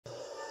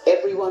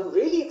everyone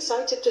really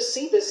excited to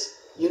see this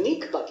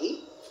unique buggy.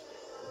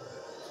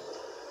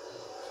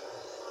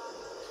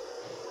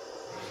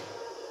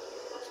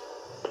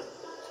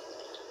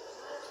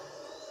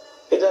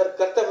 इधर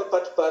कर्तव्य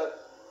पथ पर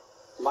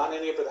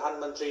माननीय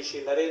प्रधानमंत्री श्री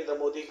नरेंद्र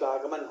मोदी का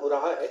आगमन हो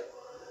रहा है।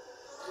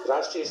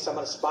 राष्ट्रीय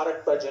समर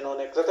स्मारक पर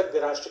जिन्होंने कृतज्ञ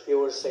राष्ट्र की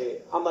ओर से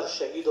अमर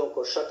शहीदों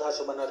को श्रद्धा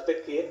सुमन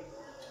अर्पित किए,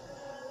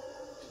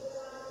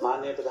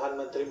 माननीय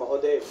प्रधानमंत्री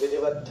महोदय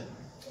विधिवत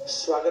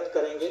स्वागत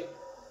करेंगे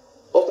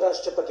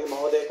उपराष्ट्रपति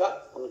महोदय का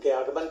उनके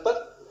आगमन पर,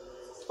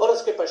 और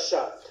उसके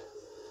पश्चात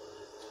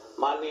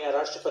माननीय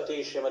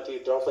राष्ट्रपति श्रीमती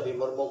द्रौपदी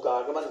मुर्मू का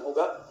आगमन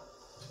होगा।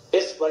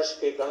 इस वर्ष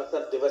के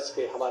गणतंत्र दिवस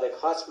के हमारे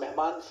खास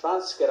मेहमान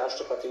फ्रांस के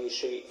राष्ट्रपति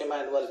श्री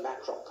इमैनुअल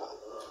मैक्रों का।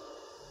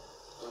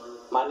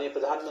 माननीय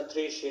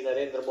प्रधानमंत्री श्री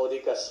नरेंद्र मोदी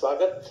का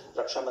स्वागत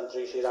रक्षा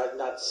मंत्री श्री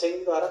राजनाथ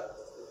सिंह द्वारा।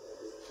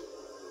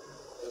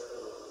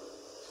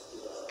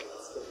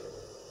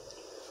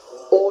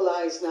 All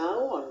eyes now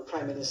on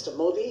Prime Minister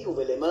Modi, who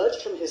will emerge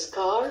from his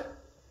car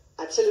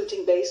at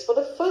saluting base for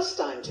the first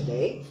time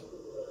today.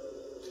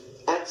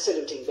 At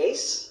saluting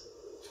base.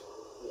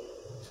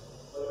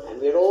 And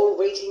we're all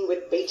waiting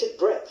with bated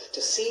breath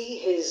to see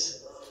his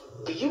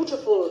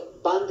beautiful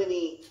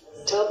bandhani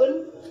turban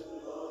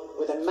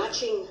with a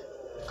matching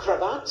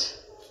cravat.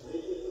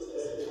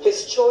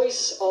 His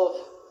choice of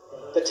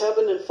the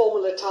turban and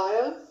formal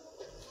attire,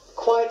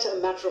 quite a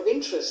matter of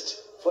interest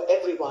for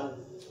everyone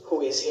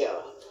who is here.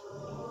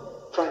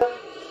 Prime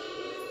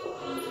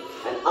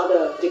and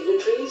other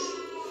dignitaries,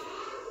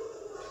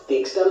 the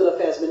External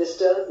Affairs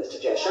Minister, Mr.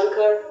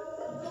 Jaishankar,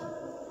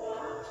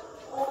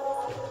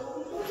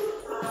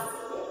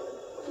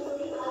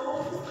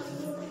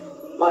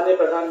 माननीय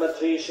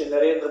प्रधानमंत्री श्री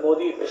नरेंद्र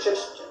मोदी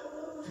विशिष्ट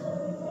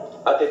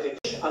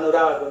अतिथि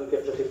अनुराग उनके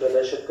प्रति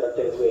प्रदर्शित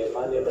करते हुए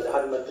माननीय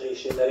प्रधानमंत्री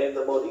श्री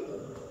नरेंद्र मोदी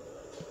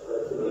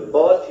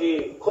बहुत ही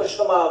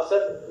खुशनुमा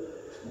अवसर,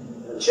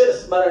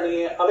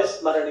 चिरस्मरणीय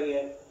अविस्मरणीय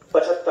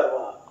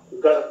 75वां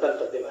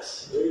गणतंत्र दिवस।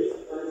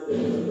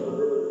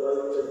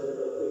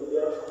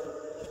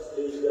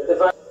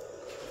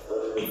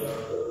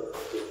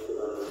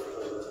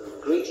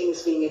 Greetings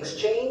being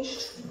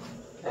exchanged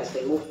as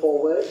they move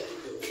forward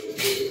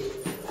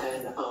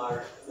and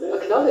are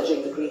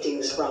acknowledging the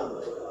greetings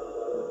from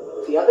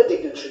the other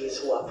dignitaries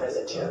who are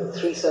present here. The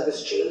 3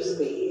 service chiefs,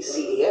 the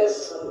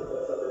CDS,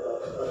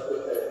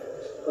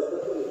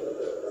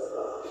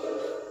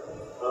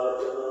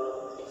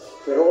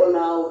 we're all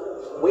now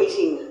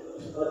waiting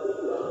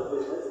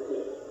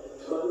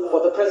for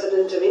the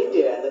President of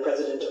India and the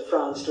President of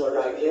France to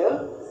arrive here.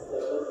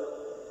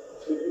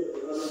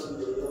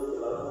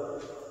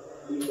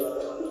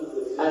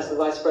 As the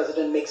Vice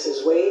President makes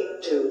his way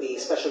to the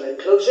special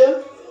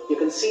enclosure, you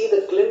can see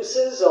the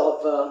glimpses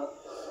of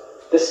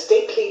the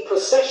stately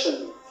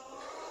procession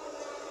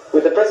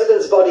with the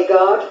President's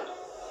bodyguard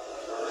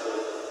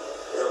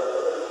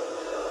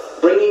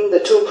bringing the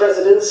 2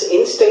 presidents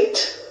in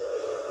state.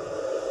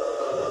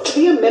 To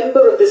be a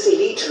member of this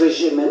elite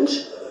regiment,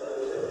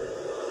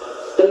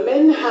 the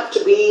men have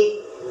to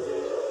be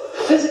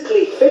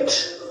physically fit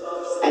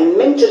and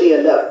mentally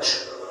alert.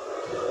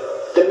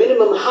 The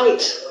minimum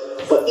height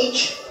for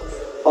each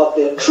of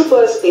the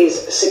troopers is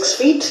 6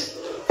 feet,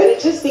 and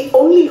it is the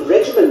only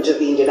regiment of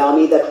the Indian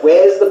Army that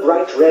wears the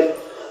bright red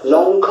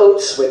long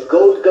coats with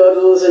gold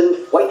girdles and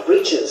white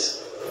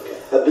breeches,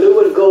 a blue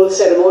and gold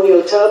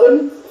ceremonial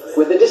turban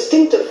with a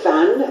distinctive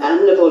fan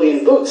and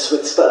Napoleon boots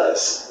with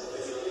spurs.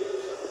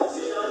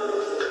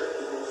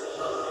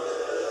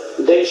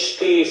 देश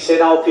की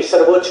सेनाओं की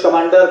सर्वोच्च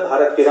commander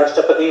Bharat की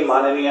राष्ट्रपति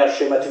माननीय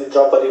श्रीमती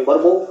द्रौपदी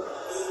मुर्मू,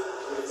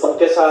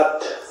 उनके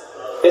साथ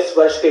इस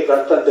वर्ष के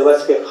गणतंत्र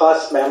दिवस के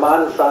खास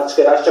मेहमान फ्रांस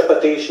के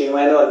राष्ट्रपति श्री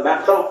इमैनुअल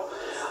मैक्रों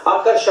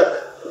आकर्षक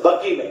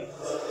बग्गी में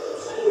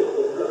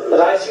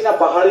रायसीना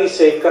पहाड़ी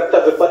से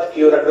कर्तव्य पथ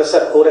की ओर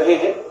अग्रसर हो रहे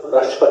हैं।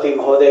 राष्ट्रपति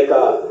महोदय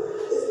का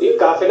ये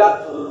काफिला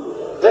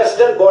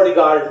प्रेसिडेंट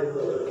बॉडीगार्ड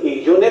की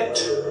यूनिट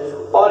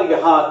और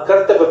यहाँ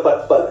कर्तव्य पथ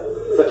पर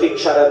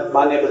प्रतीक्षारत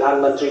माननीय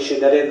प्रधानमंत्री श्री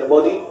नरेंद्र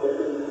मोदी,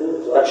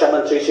 रक्षा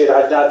मंत्री श्री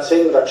राजनाथ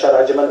सिंह, रक्षा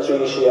राज्य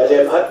मंत्री श्री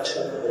अजय भट्ट,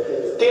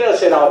 तीनों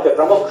सेनाओं के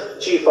प्रमुख,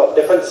 चीफ ऑफ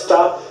डिफेंस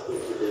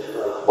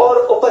स्टाफ और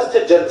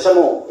उपस्थित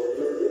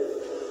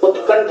जनसमूह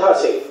उत्कंठा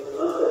से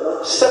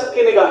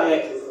सबकी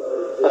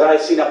निगाहें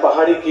रायसीना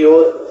पहाड़ी की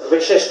ओर।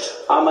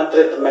 विशिष्ट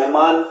आमंत्रित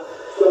मेहमान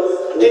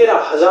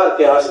 13,000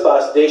 के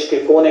आसपास देश के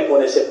कोने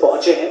कोने से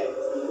पहुंचे हैं।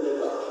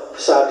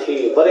 साथ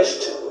ही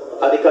वरिष्ठ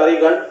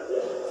अधिकारीगण,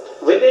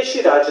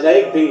 विदेशी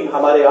राजनयिक भी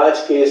हमारे आज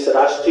के इस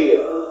राष्ट्रीय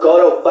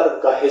गौरव पर्व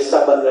का हिस्सा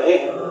बन रहे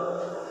हैं।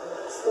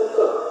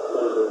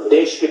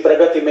 देश की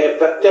प्रगति में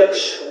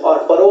प्रत्यक्ष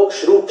और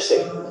परोक्ष रूप से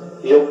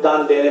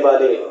योगदान देने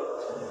वाले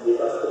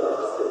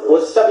वो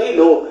सभी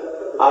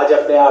लोग आज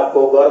अपने आप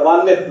को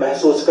गौरवान्वित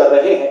महसूस कर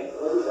रहे हैं,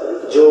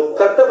 जो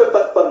कर्तव्य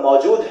पथ पर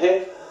मौजूद हैं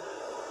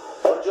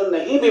और जो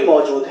नहीं भी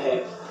मौजूद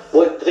हैं,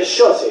 वो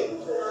दृश्यों से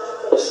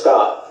उसका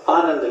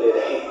आनंद ले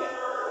रहे हैं।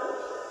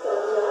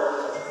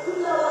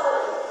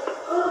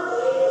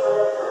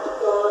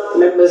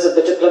 Members of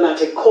the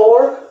diplomatic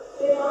corps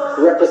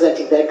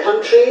representing their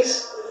countries,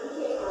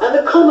 and and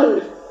the common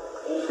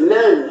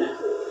man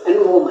and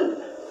woman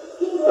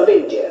of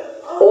India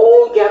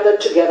all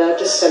gathered together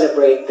to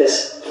celebrate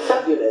this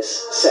fabulous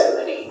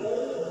ceremony.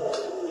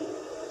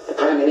 The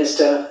Prime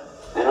Minister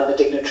and other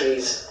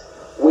dignitaries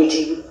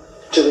waiting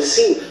to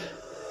receive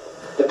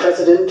the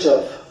President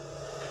of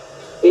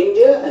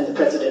India and the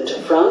President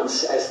of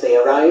France as they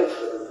arrive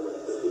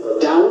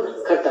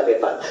down Kartavya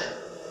Path.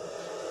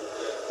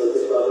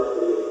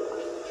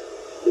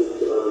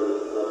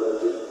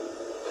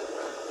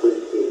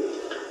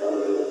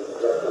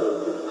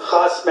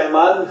 खास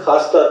मेहमान,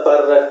 खासतौर पर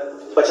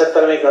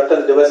 75वें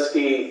गणतंत्र दिवस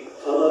की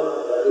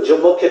जो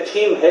मुख्य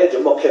theme है, जो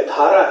मुख्य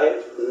धारा है,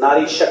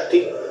 नारी शक्ति,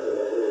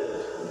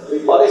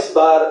 और इस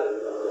बार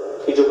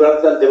की जो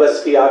गणतंत्र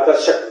दिवस की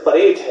आकर्षक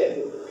परेड है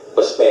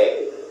उसमें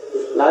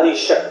नारी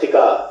शक्ति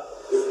का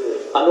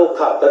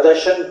अनोखा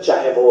प्रदर्शन,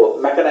 चाहे वो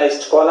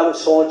मैकेनाइज्ड कॉलम्स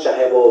हो,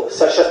 चाहे वो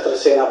सशस्त्र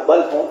सेना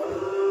बल हो,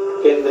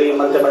 केंद्रीय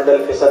मंत्रिमंडल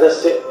के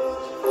सदस्य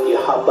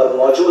यहाँ पर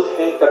मौजूद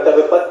हैं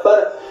कर्तव्य पथ पर,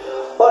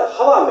 और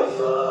हवा में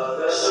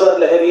स्वर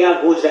लहरियां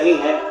गूंज रही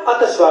हैं,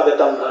 अत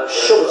स्वागतम,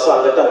 शुभ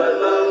स्वागतम,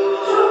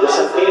 जो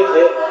संकेत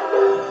है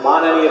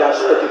माननीय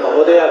राष्ट्रपति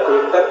महोदया के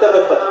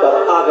कर्तव्य पथ पर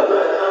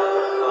आगमन।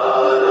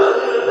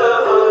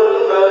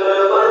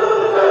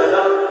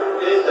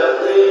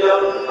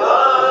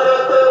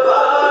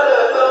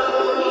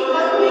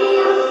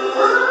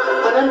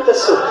 Ananta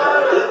Sutra,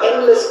 the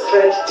endless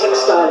thread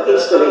textile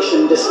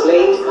installation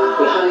displayed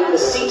behind the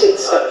seated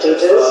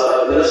spectators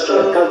at the Ministry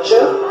of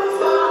Culture.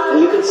 And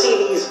you can see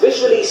these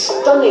visually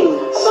stunning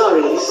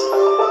saris,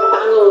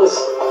 panels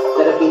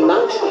that have been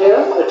mounted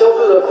here, a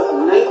total of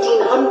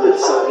 1900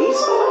 saris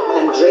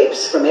and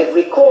drapes from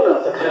every corner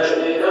of the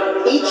country.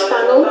 Each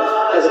panel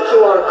has a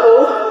QR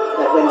code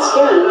that when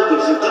scanned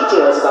gives you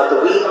details about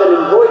the weave and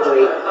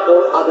embroidery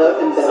or other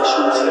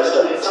embellishments used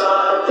on it.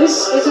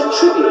 This is a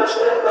tribute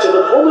to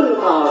the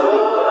woman power of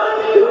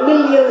India, the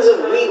millions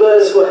of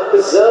weavers who have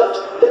preserved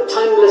the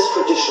timeless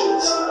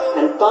traditions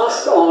and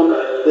passed on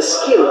the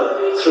skill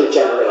through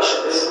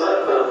generations.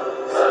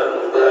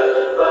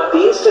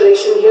 The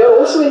installation here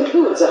also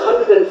includes a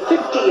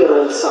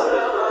 150-year-old sari.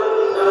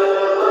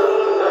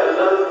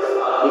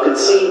 You can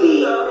see the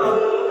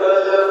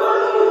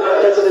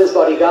President's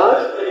bodyguard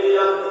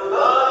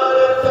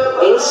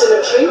in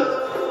symmetry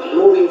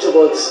moving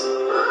towards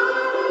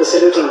the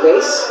saluting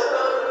base,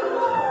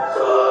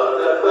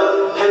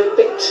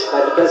 handpicked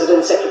by the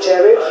President's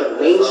Secretariat from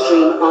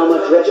mainstream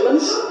armoured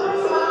regiments.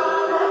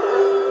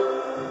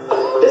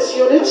 This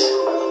unit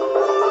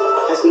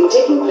has been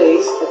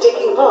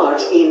taking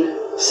part in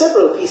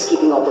several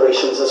peacekeeping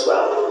operations as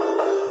well.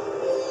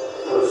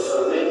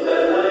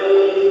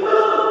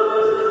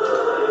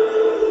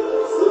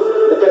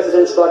 The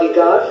President's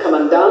bodyguard,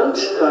 Commandant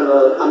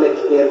Colonel Amit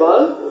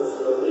Gerwal,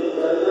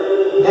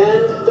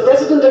 and the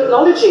President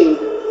acknowledging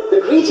the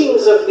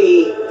greetings of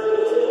the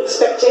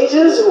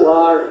spectators who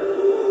are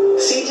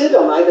seated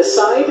on either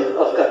side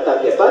of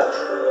Kartavya Path.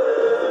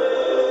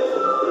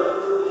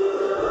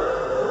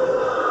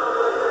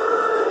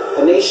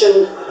 A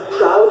nation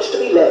proud to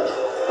be led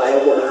by a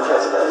woman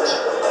president.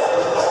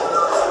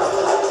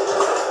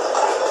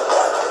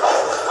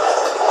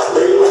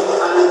 Ladies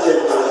and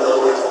gentlemen,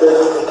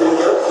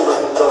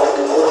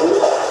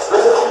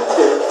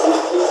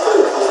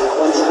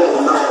 once again,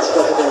 as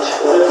President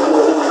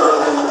Emmanuel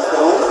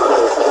Macron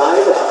will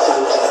arrive at the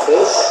saluting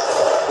base,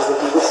 he will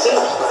be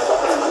received by the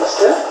Prime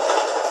Minister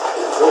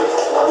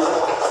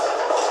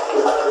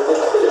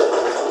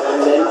and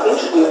then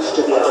introduced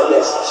to the other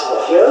guests who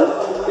are here,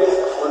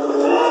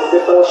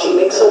 before she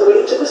makes her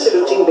way to the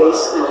saluting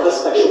base and her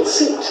special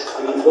seat.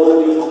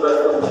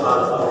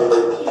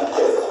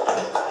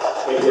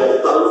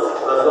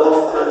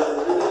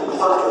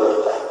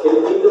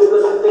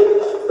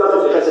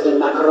 President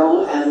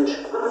Macron and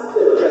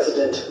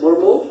President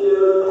Murmu,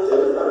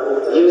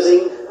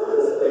 using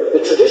the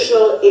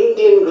traditional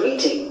Indian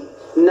greeting,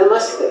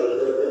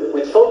 Namaste,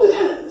 with folded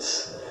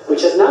hands,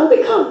 which has now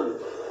become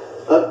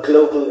a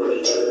global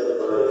greeting.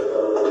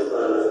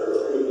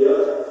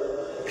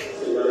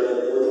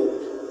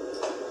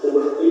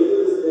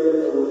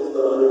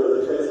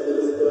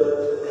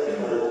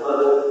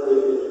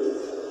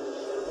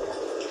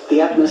 The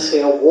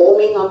atmosphere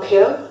warming up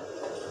here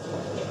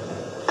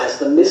as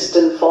the mist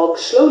and fog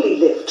slowly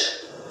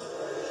lift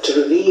to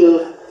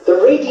reveal the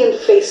radiant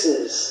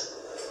faces,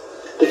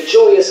 the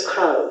joyous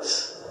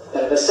crowds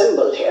that have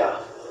assembled here.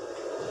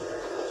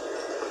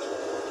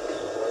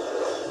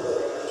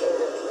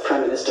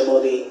 Prime Minister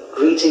Modi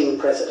greeting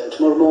President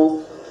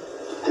Murmu,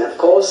 and of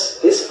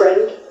course his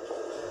friend,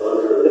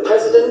 the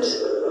President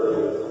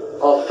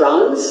of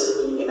France,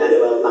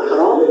 Emmanuel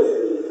Macron.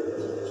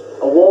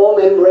 A warm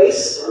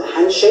embrace, a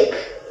handshake,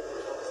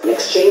 an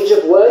exchange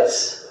of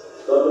words,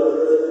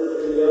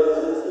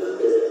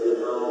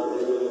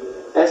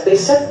 as they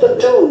set the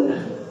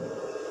tone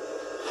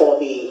for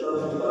the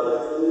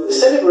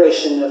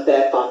celebration of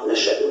their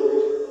partnership.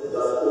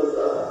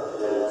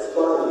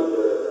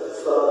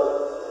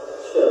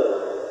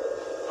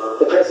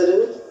 The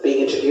President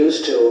being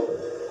introduced to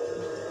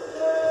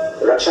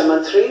Raksha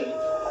Mantri,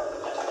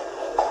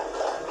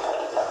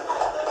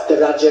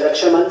 Rajya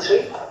Raksha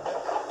Mantri,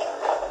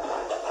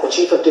 the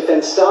Chief of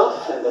Defence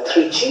Staff and the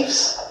three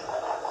chiefs,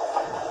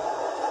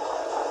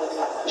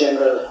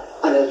 General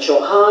Anil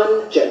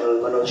Chauhan, General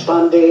Manoj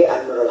Pandey,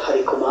 Admiral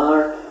Hari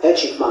Kumar, Air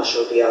Chief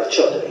Marshal B.R.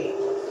 Chaudhary.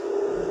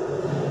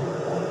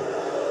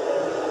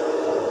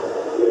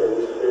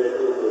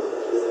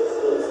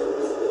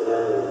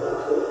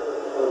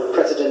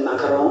 President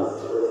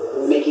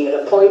Macron making it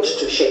a point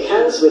to shake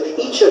hands with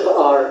each of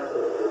our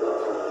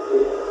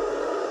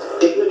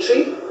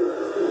dignitary.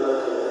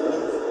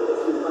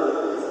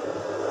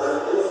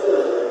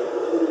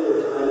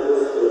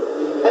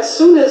 As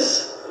soon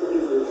as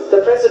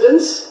the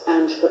presidents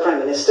and the Prime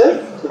Minister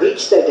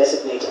reach their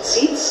designated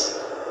seats,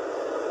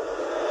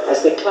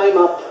 as they climb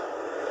up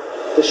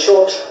the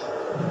short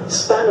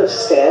span of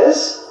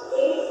stairs,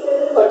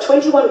 a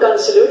 21-gun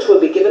salute will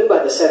be given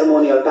by the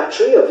ceremonial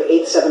battery of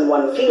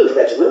 871 Field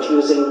Regiment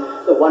using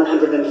the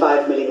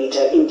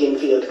 105mm Indian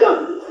field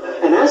gun.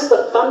 And as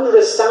the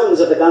thunderous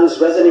sounds of the guns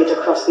resonate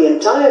across the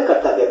entire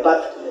Kartavya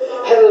Path,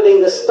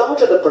 heralding the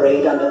start of the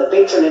parade under the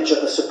patronage of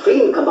the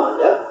Supreme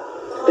Commander,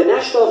 the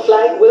national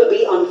flag will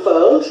be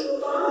unfurled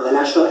and the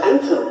national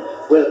anthem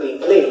will be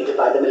played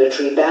by the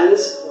military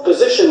bands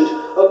positioned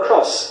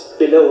across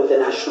below the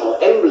national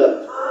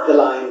emblem, the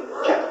line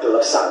capital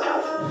of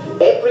Sarnath.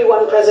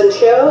 Everyone present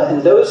here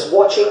and those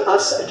watching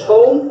us at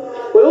home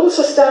will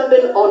also stand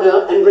in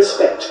honor and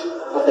respect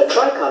of the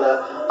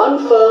tricolour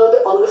unfurled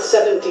on the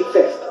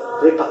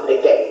 75th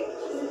Republic Day.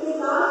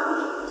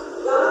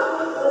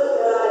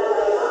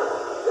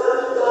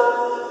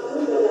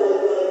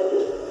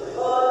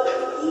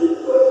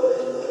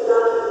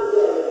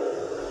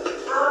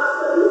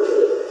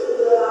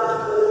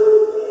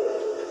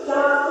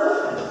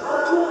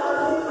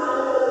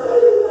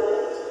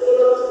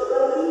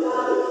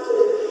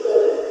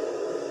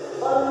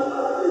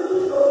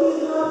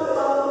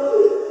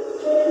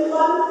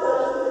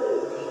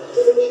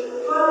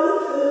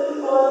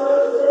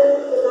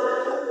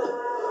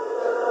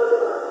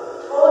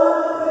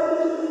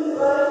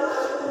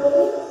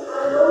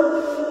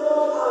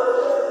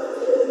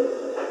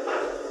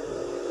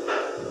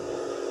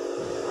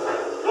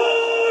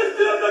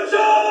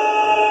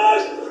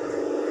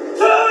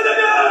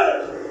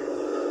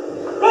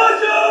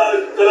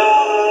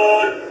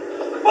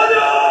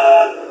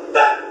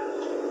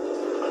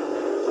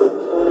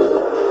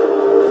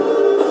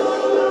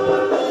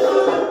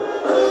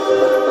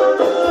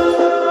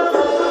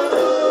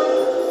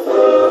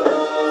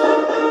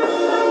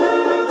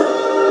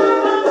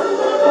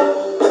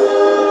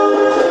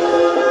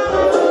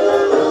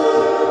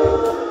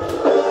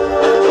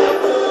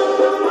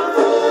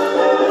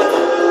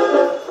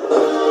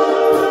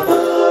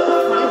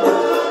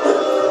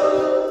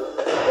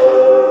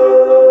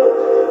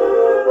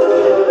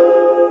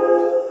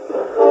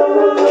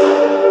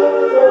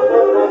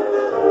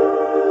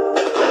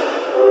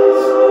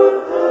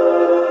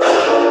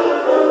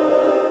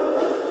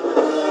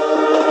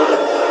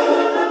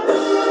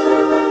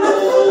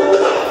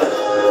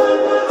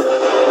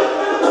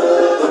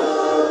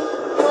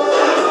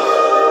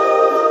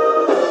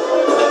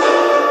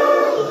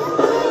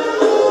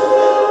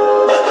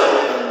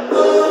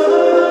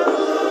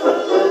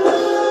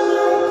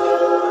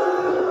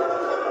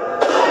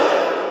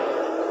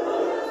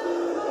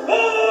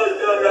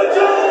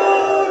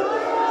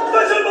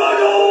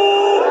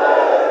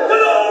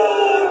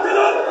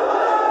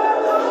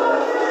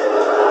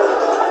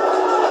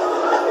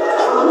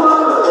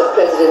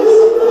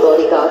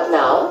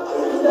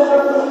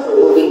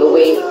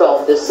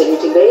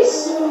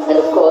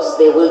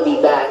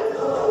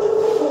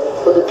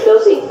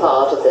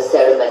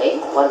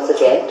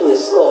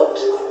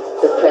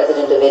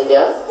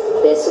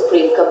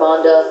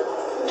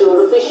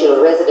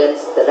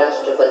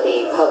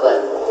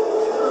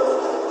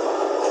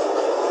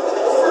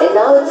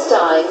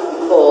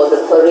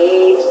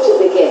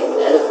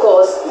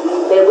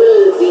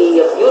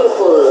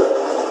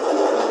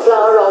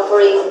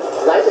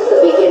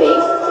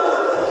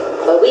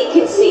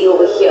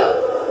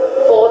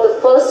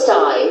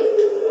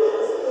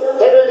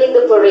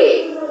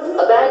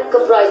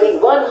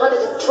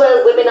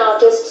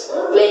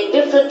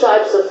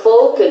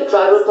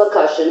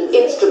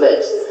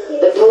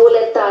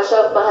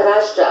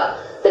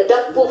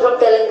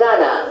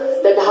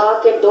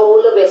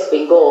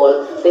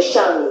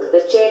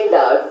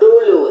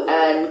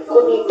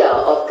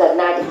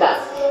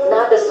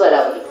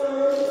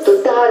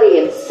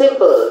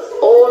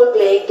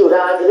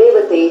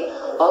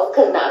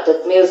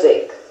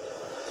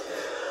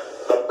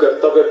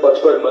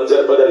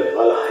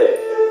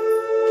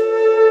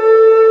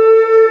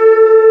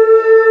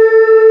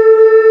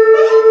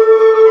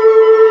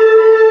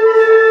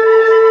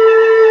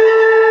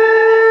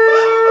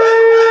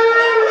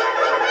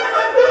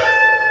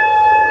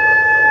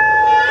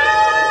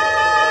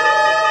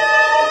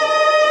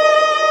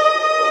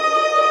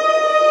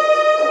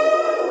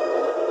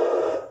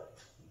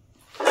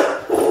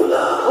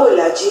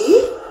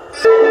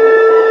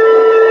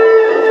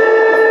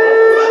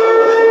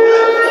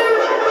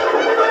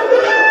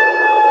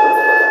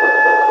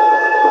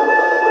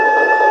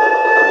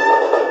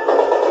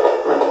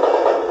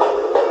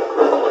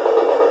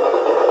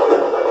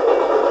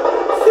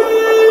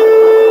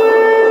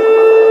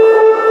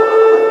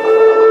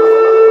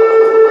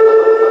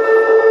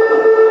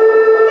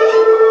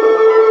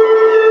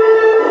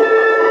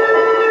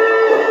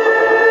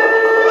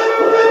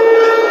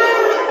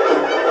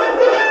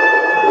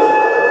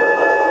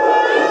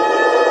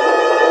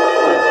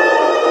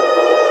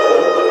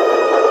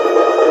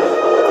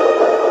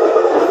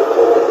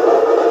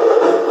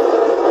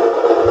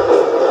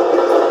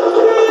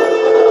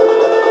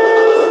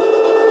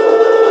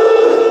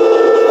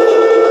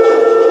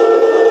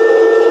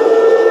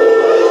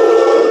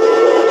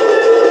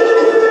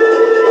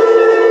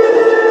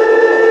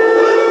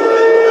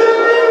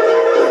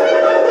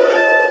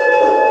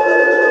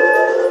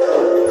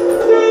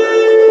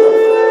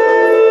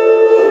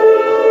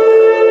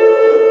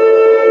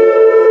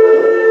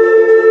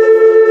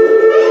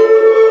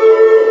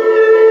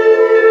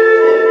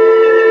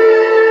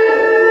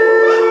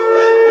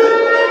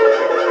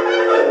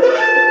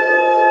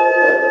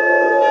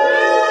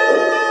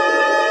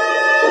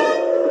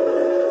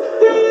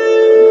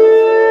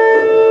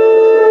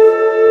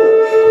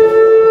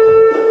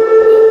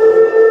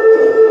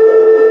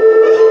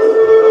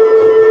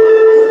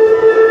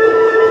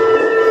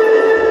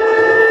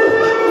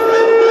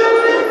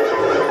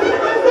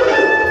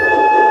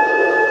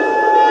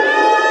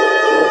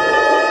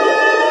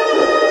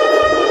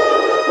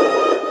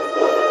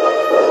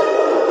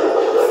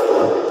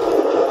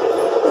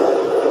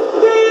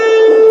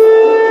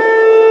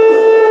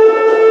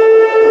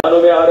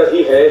 कानों में आ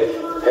रही है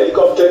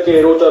helicopter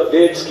के rotor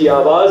blades की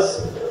आवाज।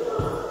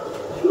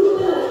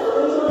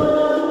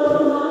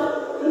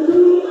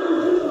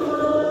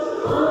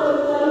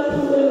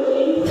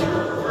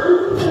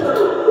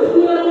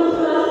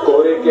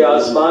 कोहरे के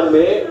आसमान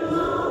में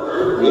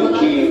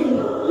इनकी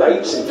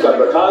लाइट्स का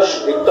प्रकाश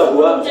दिखता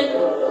हुआ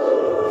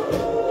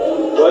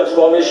ध्वज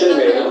फॉर्मेशन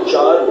में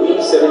 4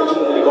 B-17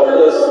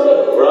 हेलीकॉप्टर्स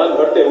उड़ान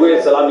भरते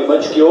हुए सलामी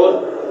मंच की ओर।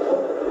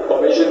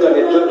 फॉर्मेशन का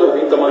नेतृत्व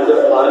विंग कमांडर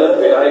आनंद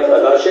विनायक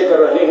अदाशे कर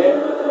रहे हैं।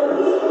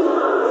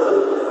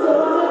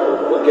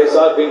 उनके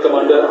साथ विंग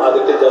कमांडर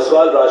आदित्य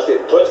जसवाल राष्ट्रीय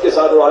ध्वज के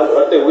साथ उड़ान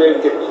भरते हुए,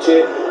 उनके पीछे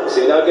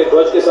सेना के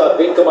ध्वज के साथ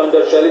विंग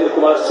कमांडर शैलेंद्र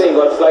कुमार सिंह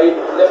और flight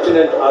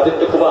lieutenant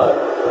Aditya Kumar,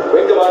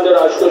 wing commander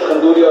Ashutosh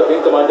Khanduri और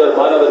विंग कमांडर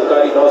मानव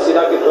अधिकारी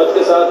नौसेना के ध्वज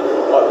के साथ,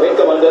 और विंग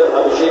कमांडर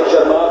अभिषेक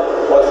शर्मा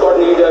और स्क्वाड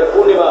लीडर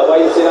पूर्णिमा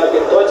वायुसेना के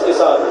ध्वज के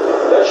साथ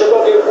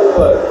दर्शकों के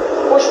ऊपर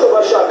पुष्प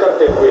वर्षा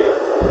करते हुए।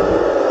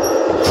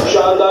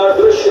 शानदार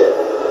दृश्य,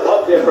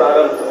 भव्य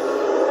प्रारंभ।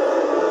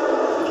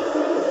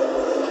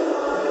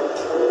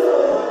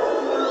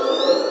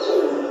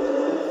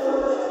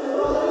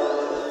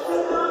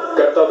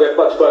 कर्तव्य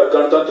पथ पर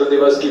गणतंत्र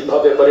दिवस की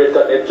भव्य परेड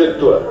का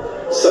नेतृत्व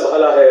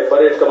संभाला है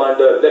parade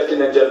commander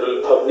lieutenant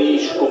general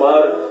Bhavnish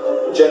Kumar,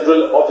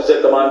 general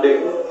officer commanding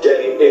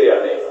Delhi area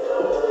ने।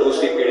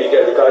 दूसरी पीढ़ी के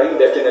अधिकारी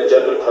लेफ्टिनेंट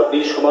जनरल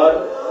भवनीश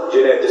कुमार,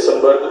 जिन्हें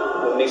दिसंबर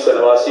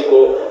 1989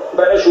 को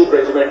पैराशूट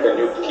रेजिमेंट में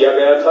नियुक्त किया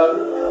गया था,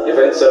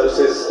 defence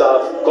services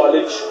staff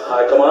college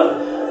high command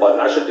और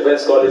नेशनल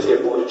डिफेंस कॉलेज के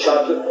पूर्व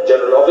छात्र,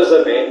 जनरल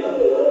ऑफिसर ने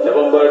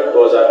नवंबर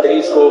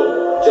 2023 को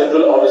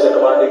general officer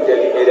commanding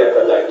Delhi area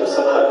का दायित्व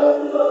संभाला।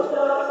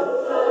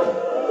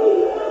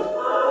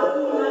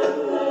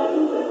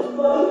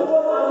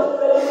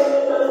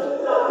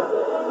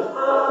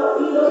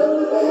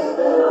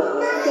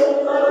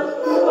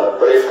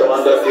 परेड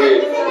कमांडर के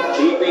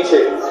ठीक पीछे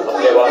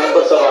अपने वाहन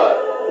पर सवार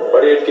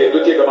परेड के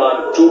द्वितीय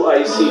कमान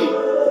 2IC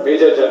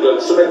major general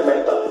Sumit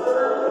Mehta.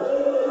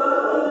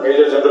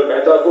 Major general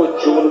Mehta को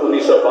जून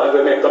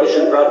 1992 में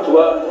कमीशन प्राप्त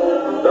हुआ।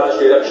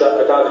 राष्ट्रीय रक्षा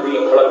अकादमी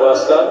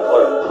खड़गवासला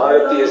और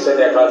भारतीय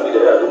सैन्य अकादमी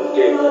देहरादून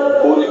के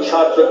पूर्व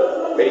छात्र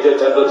मेजर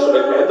जनरल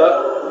सुमित मेहता,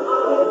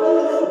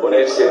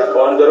 उन्हें सेना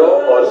कमांडरों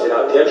और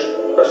सेनाध्यक्ष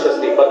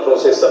प्रशस्ति पत्रों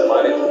से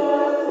सम्मानित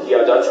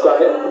किया जा चुका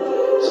है।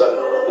 सन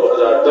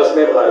 2010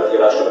 में भारत के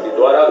राष्ट्रपति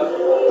द्वारा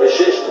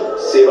विशिष्ट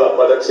सेवा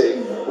पदक से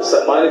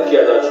सम्मानित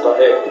किया जा चुका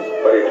है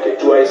परेड के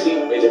 2IC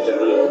major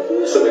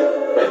general Sumit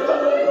Mehta.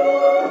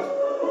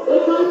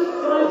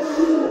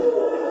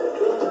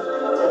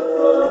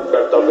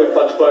 कर्तव्य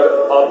पथ पर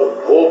अब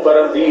वो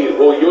परमवीर,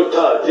 वो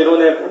योद्धा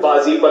जिन्होंने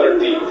बाजी पलट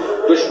दी,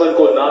 दुश्मन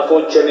को नाकों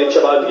चने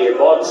चबा दिए,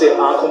 मौत से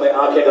आंखों में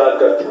आंखें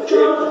डालकर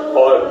जूझे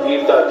और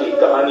वीरता की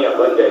कहानियां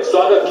बन गए।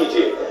 स्वागत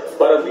कीजिए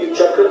परमवीर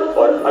चक्र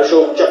और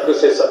अशोक चक्र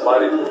से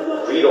सम्मानित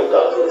वीरों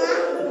का।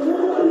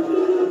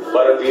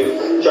 परमवीर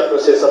चक्र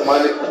से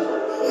सम्मानित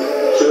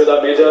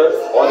सुबेदार major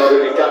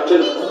honorary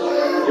captain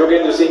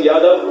Yogendra Singh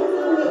Yadav,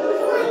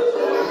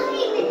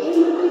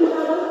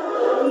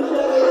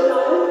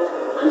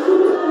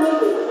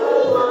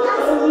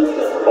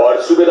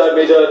 और सुबेदार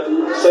मेजर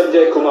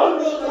संजय कुमार।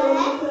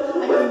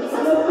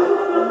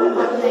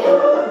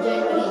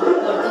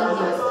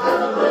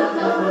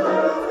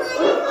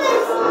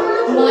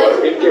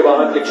 और इनके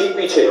वाहन के ठीक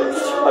पीछे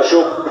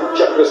अशोक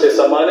चक्र से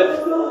सम्मानित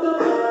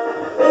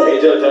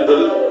मेजर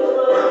जनरल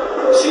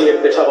CA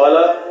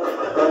पिछावाला,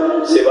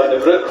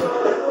 सेवानिवृत्त,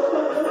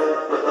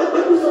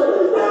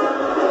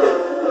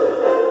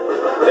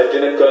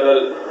 लेफ्टिनेंट कर्नल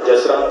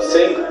जसराम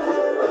सिंह,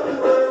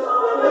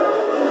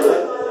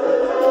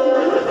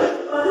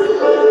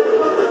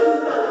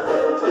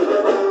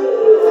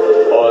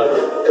 और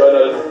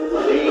कर्नल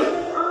D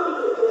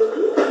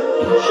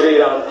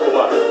श्रीराम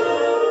कुमार।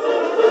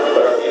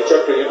 परमवीर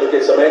चक्र युद्ध के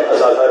समय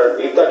असाधारण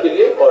वीरता के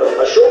लिए और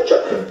अशोक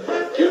चक्र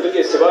युद्ध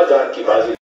के सिवा जान की बाजी